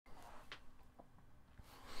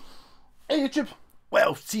YouTube.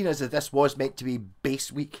 Well, seeing as this was meant to be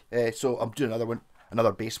bass week, so I'm doing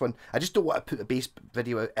another bass one. I just don't want to put a bass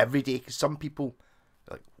video out every day because some people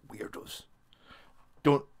are like weirdos.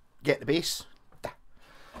 Don't get the bass.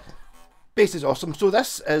 Bass is awesome. So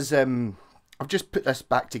this is I've just put this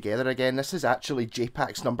back together again. This is actually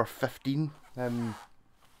jpax number 15.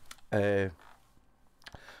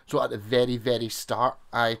 So at the very start,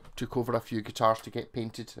 I took over a few guitars to get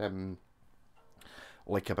painted.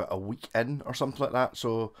 Like about a week in or something like that.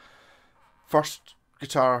 So first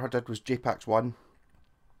guitar I did was jpax 1.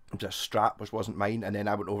 It was a Strat, which wasn't mine, and then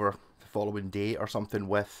I went over the following day or something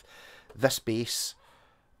with this bass,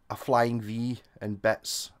 a Flying V in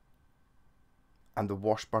bits, and the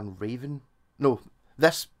Washburn Raven. No,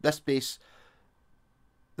 this bass,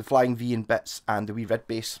 the Flying V in bits, and the wee red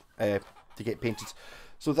bass to get painted.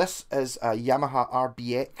 So this is a Yamaha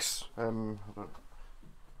RBX.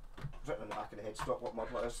 Written on the back of the headstock what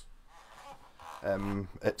model it is.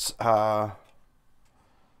 It's a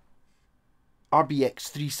RBX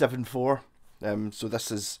 374. So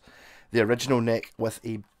this is the original neck with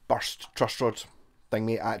a burst truss rod thing,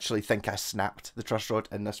 mate. I actually think I snapped the truss rod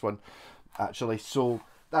in this one, actually. So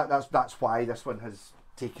that's why this one has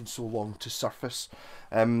taken so long to surface.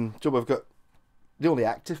 So we've got the only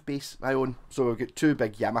active bass I own. So we've got two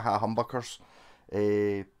big Yamaha humbuckers,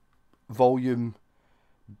 volume,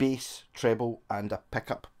 bass, treble, and a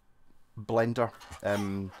pickup blender.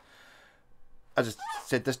 As I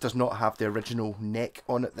said, this does not have the original neck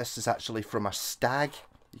on it. This is actually from a Stag.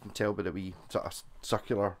 You can tell by the wee sort of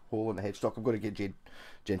circular hole in the headstock. I'm going to get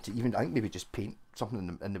Jen to even, I think maybe just paint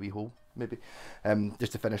something in the wee hole, maybe,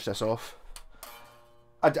 just to finish this off.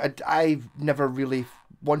 I've never really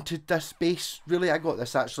wanted this bass, really. I got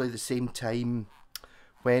this actually the same time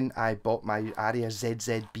when I bought my Aria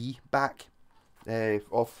ZZB back.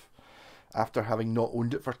 Off after having not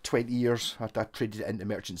owned it for 20 years. I traded it into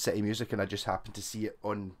Merchant City Music, and I just happened to see it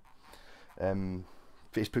on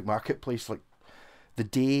Facebook Marketplace like the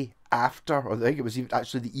day after, or I think it was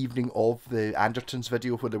actually the evening of the Andertons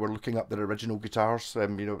video where they were looking up their original guitars. You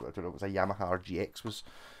know, I don't know, it was a Yamaha RGX was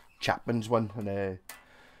Chapman's one, and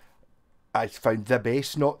I found the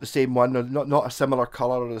bass, not the same one, or not a similar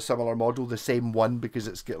colour or a similar model, the same one, because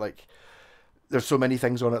it's got like, there's so many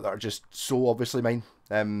things on it that are just so obviously mine.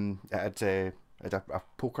 It had a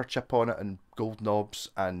poker chip on it and gold knobs,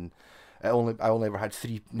 and I only ever had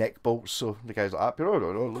 3 neck bolts. So the guy's like, oh,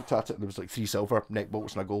 no, looked at it, and there was like 3 silver neck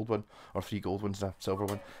bolts and a gold one, or 3 gold ones and a silver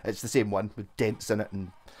one. It's the same one with dents in it,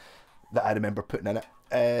 and that I remember putting in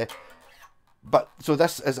it. But so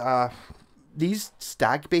this is these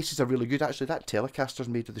Stag basses are really good actually. That Telecaster's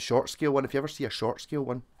made with the short scale one. If you ever see a short scale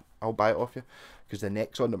one, I'll buy it off you, because the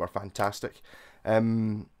necks on them are fantastic.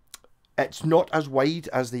 It's not as wide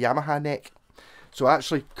as the Yamaha neck, so I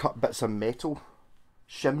actually cut bits of metal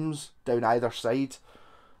shims down either side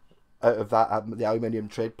out of that the aluminium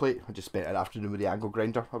tread plate. I just spent an afternoon with the angle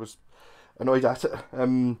grinder. I was annoyed at it.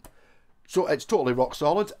 So it's totally rock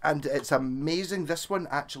solid, and it's amazing. This one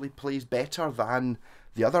actually plays better than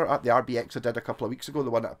the other, the RBX I did a couple of weeks ago,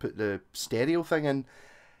 the one that I put the stereo thing in.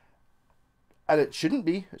 And it shouldn't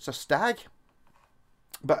be. It's a Stag.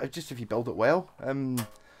 But it's just if you build it well.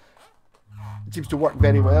 It seems to work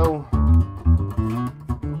very well.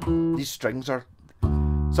 These strings are...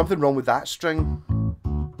 Something wrong with that string.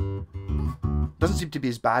 Doesn't seem to be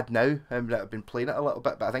as bad now. I've been playing it a little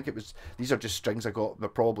bit, but I think it was... These are just strings I got. They're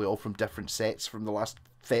probably all from different sets from the last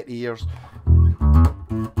 30 years.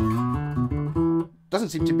 Doesn't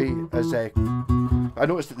seem to be as... I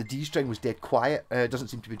noticed that the D string was dead quiet. It doesn't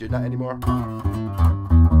seem to be doing that anymore.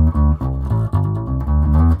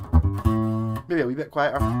 Maybe a wee bit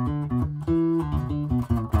quieter.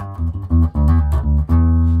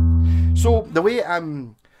 So the way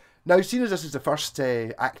now, seeing as this is the first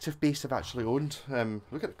active bass I've actually owned,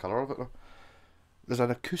 look at the colour of it though. There's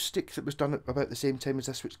an acoustic that was done at about the same time as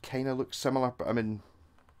this, which kind of looks similar, but I mean,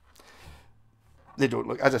 they don't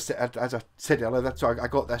look, as I said earlier. So I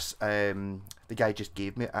got this, the guy just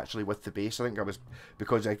gave me it actually with the bass. I think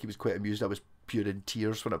because he was quite amused, I was pure in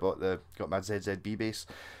tears when I got my ZZB bass.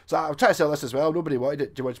 So I'll try to sell this as well. Nobody wanted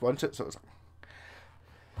it. Do you want it? So it was like,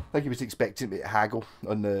 I think he was expecting me to haggle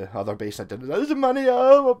on the other bass. I didn't. There's the money,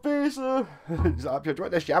 my bass. He's like, do you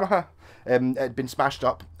want this Yamaha? It had been smashed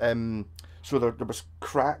up. So there was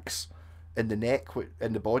cracks in the neck,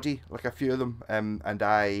 in the body, like a few of them. And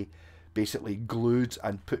I basically glued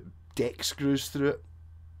and put deck screws through it,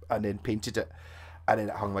 and then painted it, and then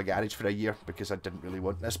it hung in my garage for a year because I didn't really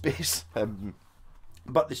want this bass.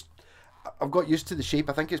 But I've got used to the shape.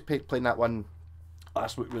 I think it's playing that one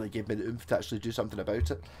last week really gave me the oomph to actually do something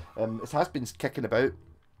about it. It has been kicking about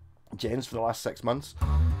gens for the last 6 months.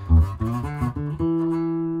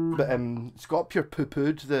 But Scott pure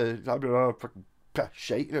poo-pooed the fucking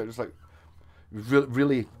shite. You know, it was like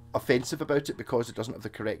really offensive about it because it doesn't have the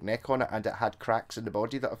correct neck on it, and it had cracks in the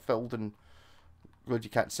body that have filled, and well, you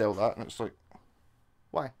can't sell that. And it's like,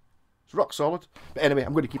 why? It's rock solid. But anyway,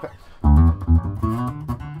 I'm going to keep it,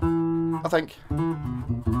 I think.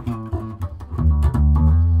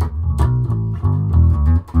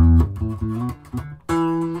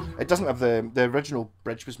 It doesn't have the original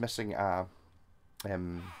bridge was missing a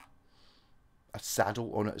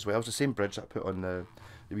saddle on it as well. It's the same bridge that I put on the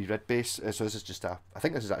wee red bass. So this is just I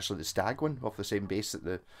think this is actually the Stag one off the same bass that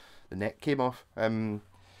the neck came off.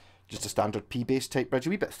 Just a standard P bass type bridge, a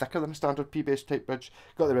wee bit thicker than a standard P bass type bridge.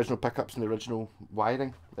 Got the original pickups and the original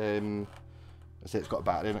wiring. I say it's got a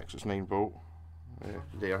battery in it, 'cause it's 9 volt.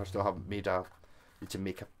 There, I still haven't made need to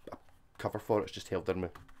make a cover for it. It's just held in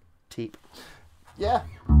with tape. Yeah.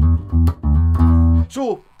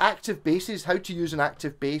 So, active basses, how to use an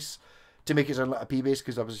active bass to make it sound like a P bass,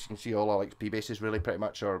 because obviously you can see all I like P basses really pretty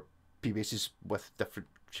much are P basses with different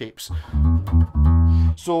shapes.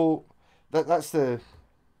 So, that's the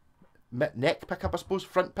neck pickup, I suppose,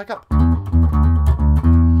 front pickup.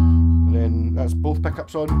 And then that's both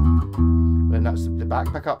pickups on. And then that's the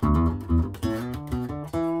back pickup.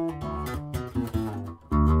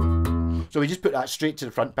 So we just put that straight to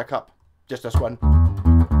the front pickup, just this one.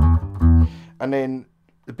 And then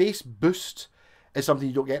the bass boost is something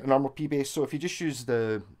you don't get in a normal P bass. So if you just use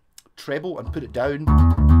the treble and put it down,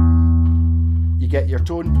 you get your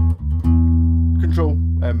tone control.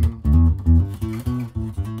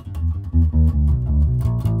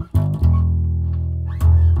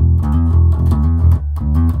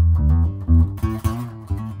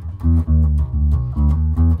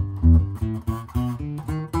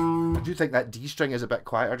 I do think that D string is a bit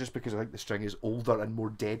quieter just because I think the string is older and more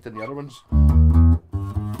dead than the other ones.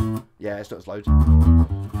 Yeah, it's not as loud.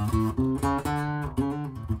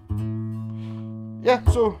 Yeah,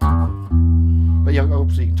 so, but yeah,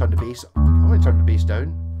 obviously you can turn the bass. I'm going to turn the bass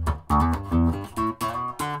down.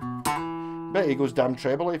 Bet it goes damn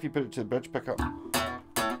treble if you put it to the bridge pickup.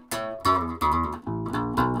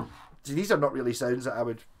 See, these are not really sounds that I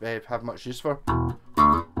would have much use for.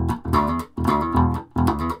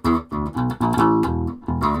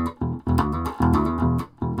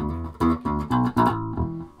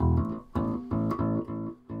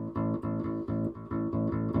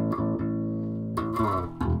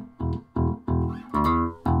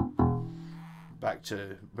 Back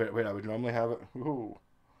to where I would normally have it. Ooh.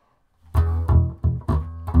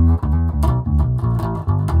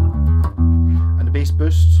 And the bass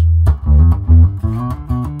boost.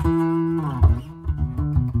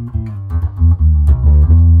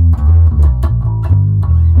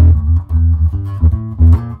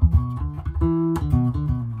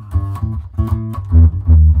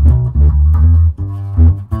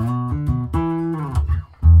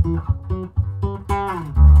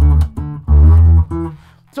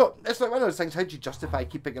 So it's like one of those things, how do you justify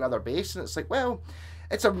keeping another bass? And it's like, well,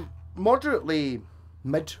 it's a moderately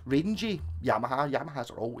mid-rangey Yamaha.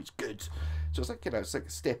 Yamahas are always good. So it's like, you know, it's like a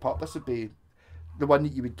step up. This would be the one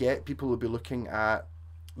that you would get. People would be looking at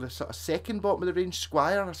the sort of second bottom of the range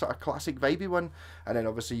Squire, a sort of classic vibey one. And then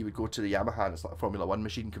obviously you would go to the Yamaha and it's like a Formula 1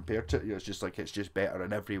 machine compared to it. You know, it's just like, it's just better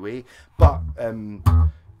in every way. But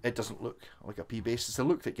it doesn't look like a P bass. It's a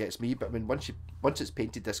look that gets me. But I mean, once it's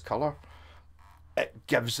painted this colour, it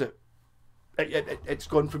gives it, it's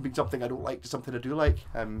gone from being something I don't like to something I do like.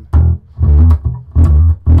 And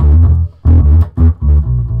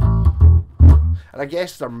I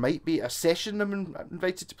guess there might be a session I'm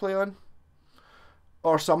invited to play on,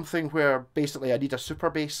 or something where basically I need a super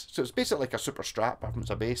bass. So it's basically like a super strat, but it's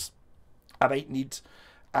a bass. I might need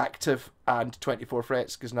active and 24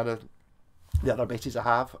 frets because none of the other basses I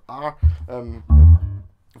have are.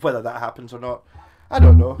 Whether that happens or not, I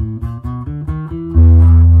don't know.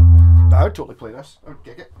 But I would totally play this. I would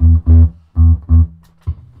gig it.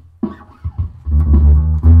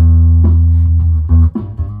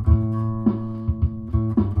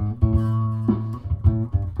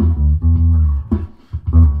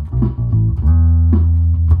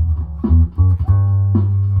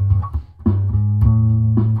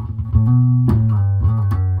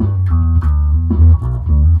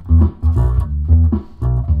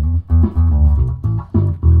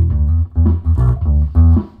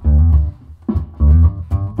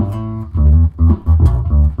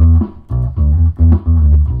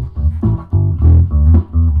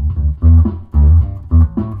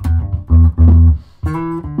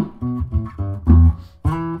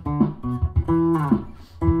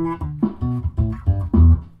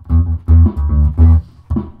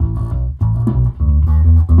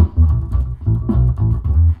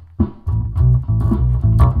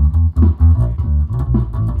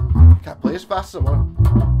 fast as I want.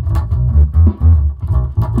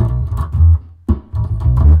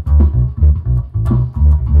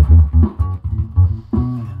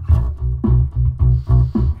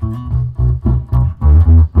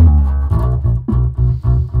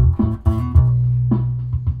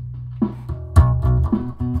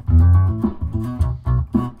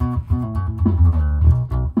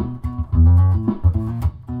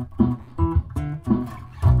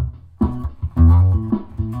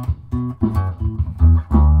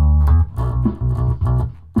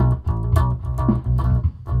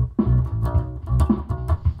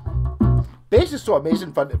 Bass is so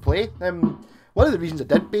amazing fun to play. One of the reasons I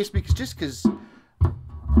did bass week is just because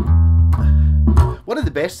one of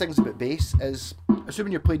the best things about bass is,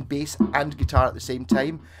 assuming you're playing bass and guitar at the same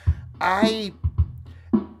time, I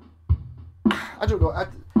don't know,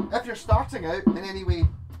 if you're starting out in any way,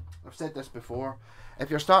 I've said this before, if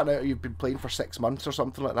you're starting out, you've been playing for 6 months or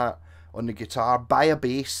something like that on the guitar, buy a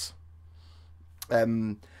bass.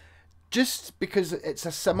 Just because it's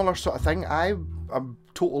a similar sort of thing. I'm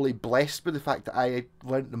totally blessed with the fact that I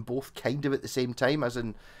learnt them both kind of at the same time, as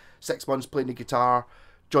in 6 months playing the guitar,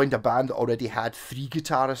 joined a band that already had 3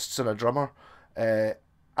 guitarists and a drummer,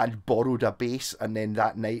 and borrowed a bass, and then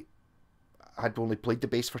that night I had only played the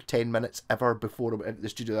bass for 10 minutes ever before I went into the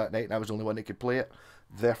studio that night, and I was the only one that could play it.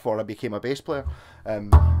 Therefore I became a bass player.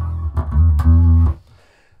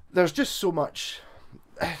 There's just so much,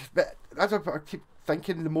 but as I keep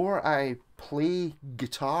thinking, the more I play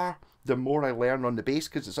guitar, the more I learn on the bass,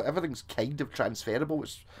 because everything's kind of transferable.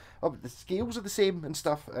 The scales are the same and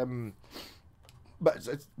stuff, but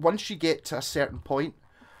once you get to a certain point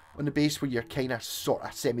on the bass where you're kind of sort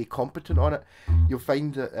of semi-competent on it, you'll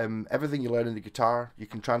find that everything you learn in the guitar you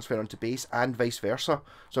can transfer onto bass, and vice versa.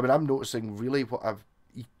 So I mean, I'm noticing really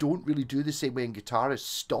you don't really do the same way in guitar is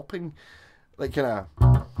stopping, like kind of.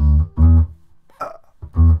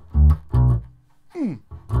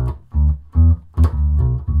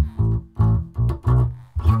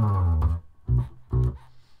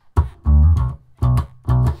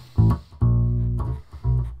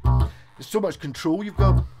 There's so much control you've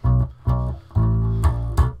got.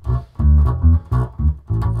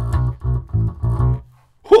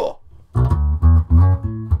 Whoa!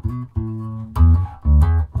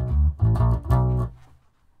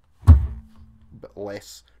 Bit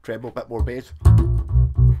less treble, bit more bass.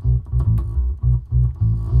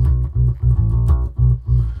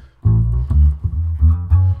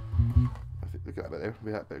 Look at that bit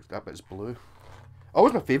there. That bit's blue.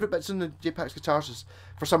 Always my favourite bits in the jpax guitars is,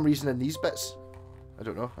 for some reason, in these bits. I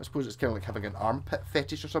don't know. I suppose it's kind of like having an armpit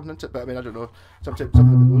fetish or something, isn't it? But I mean, I don't know. Something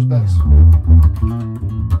about those bits.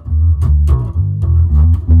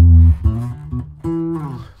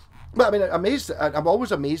 But I mean, I'm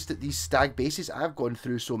always amazed at these stag basses. I've gone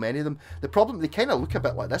through so many of them. The problem, they kind of look a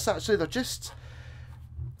bit like this actually. They're just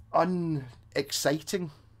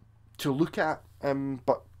unexciting to look at.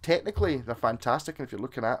 But technically, they're fantastic. And if you're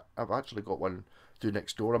looking at, I've actually got one through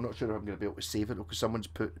next door. I'm not sure if I'm going to be able to save it because someone's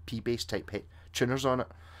put P-bass type tuners on it.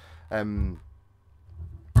 But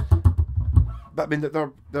I mean,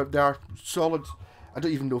 they're solid. I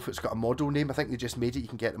don't even know if it's got a model name. I think they just made it. You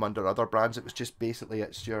can get them under other brands. It was just basically,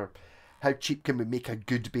 it's your, how cheap can we make a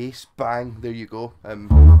good bass? Bang, there you go.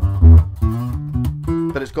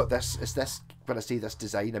 But it's got this, when I say this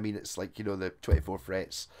design, I mean it's like, you know, the 24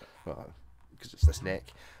 frets, because it's this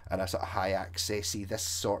neck, and a sort of high accessy, this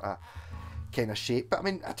sort of kind of shape. But I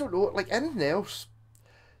mean, I don't know, like anything else,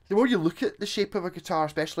 the more you look at the shape of a guitar,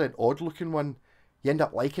 especially an odd looking one, you end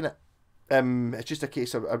up liking it. It's just a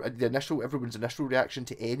case of everyone's initial reaction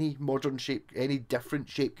to any modern shape, any different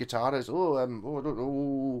shaped guitar is, oh, I don't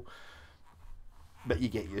know. But you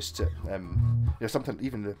get used to it. There's something,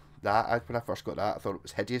 even that, when I first got that, I thought it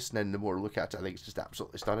was hideous, and then the more I look at it, I think it's just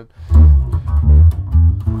absolutely stunning.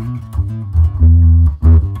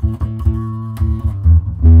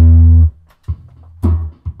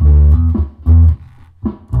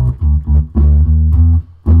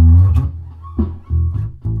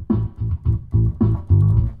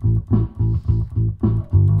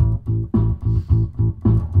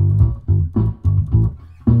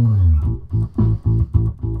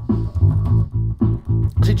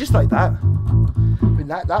 Just like that. I mean,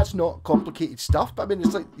 that's not complicated stuff, but I mean,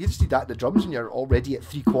 it's like, you just need that in the drums and you're already at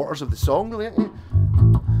 3/4 of the song, really, aren't you?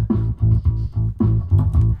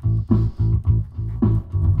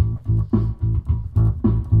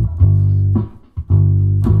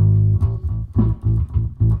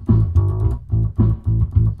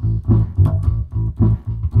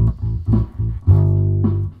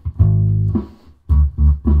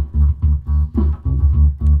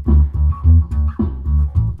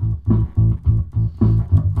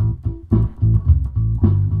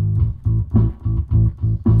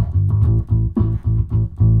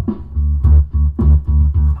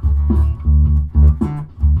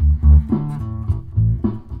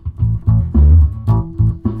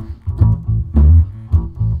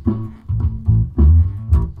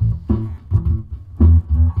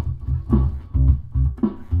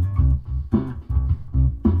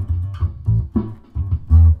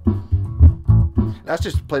 that's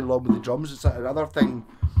just playing along with the drums. It's another thing.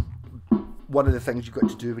 One of the things you've got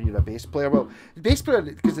to do when you're a bass player. Well, the bass player,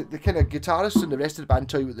 because the kind of guitarist and the rest of the band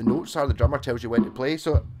tell you what the notes are, the drummer tells you when to play.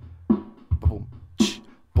 So, boom, ch,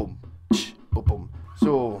 boom, ch, boom, boom.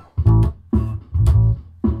 So,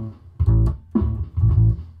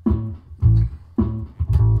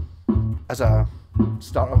 as a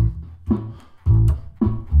starter.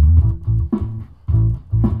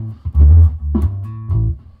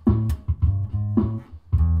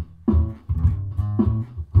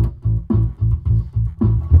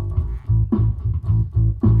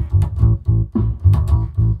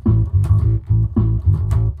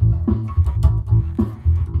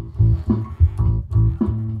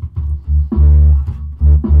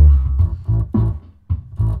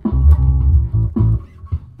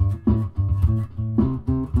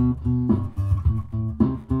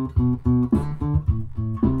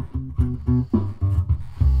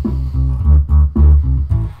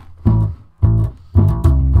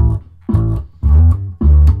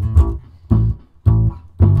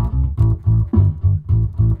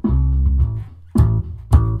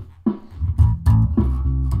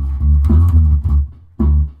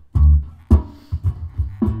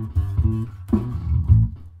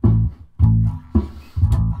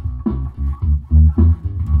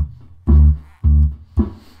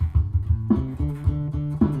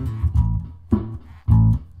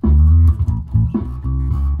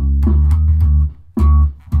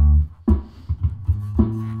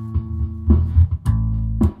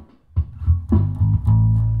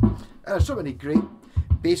 There's so many great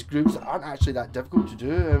bass grooves that aren't actually that difficult to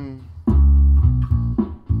do. I'm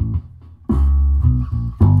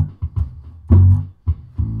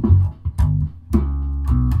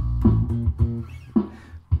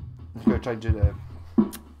going to try and do the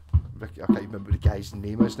Ricky, I can't remember what the guy's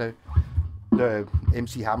name is now. The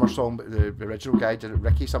MC Hammer song, but the original guy did it,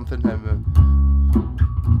 Ricky something. There we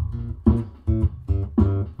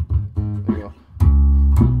go.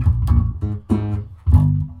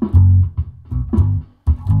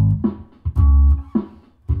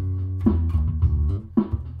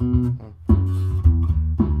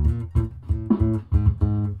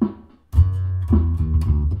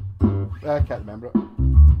 I can't remember it.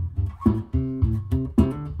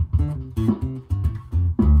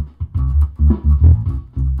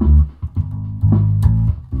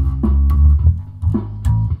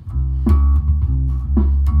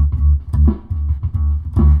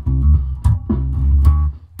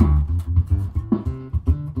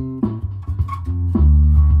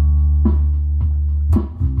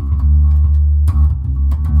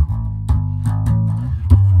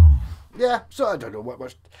 Yeah, so I don't know what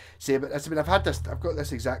much to say about this. I mean, I've got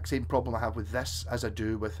this exact same problem I have with this as I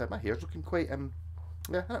do with my hair's looking quite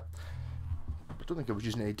yeah. I don't think I was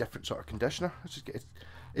using any different sort of conditioner.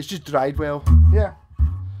 It's just dried well. Yeah.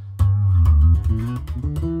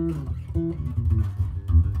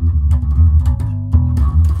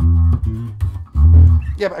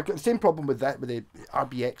 Yeah, but I've got the same problem with that with the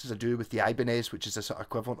RBX as I do with the Ibanez, which is a sort of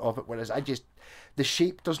equivalent of it. Whereas the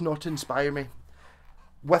shape does not inspire me.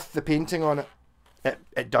 With the painting on it,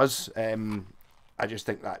 it does. I just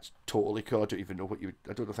think that's totally cool. I don't even know what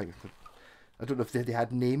I don't know if they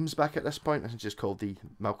had names back at this point. It's just called the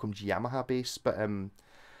Malcolm G Yamaha bass. But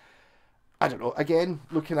I don't know. Again,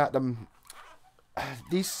 looking at them,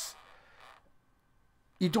 these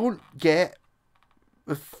you don't get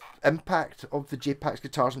the impact of the jpax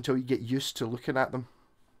guitars until you get used to looking at them.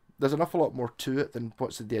 There's an awful lot more to it than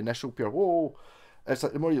what's the initial pure. Whoa. It's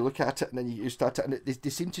like the more you look at it and then you start it, and they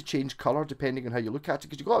seem to change colour depending on how you look at it,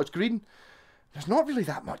 because you go, oh, it's green. There's not really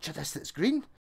that much of this that's green.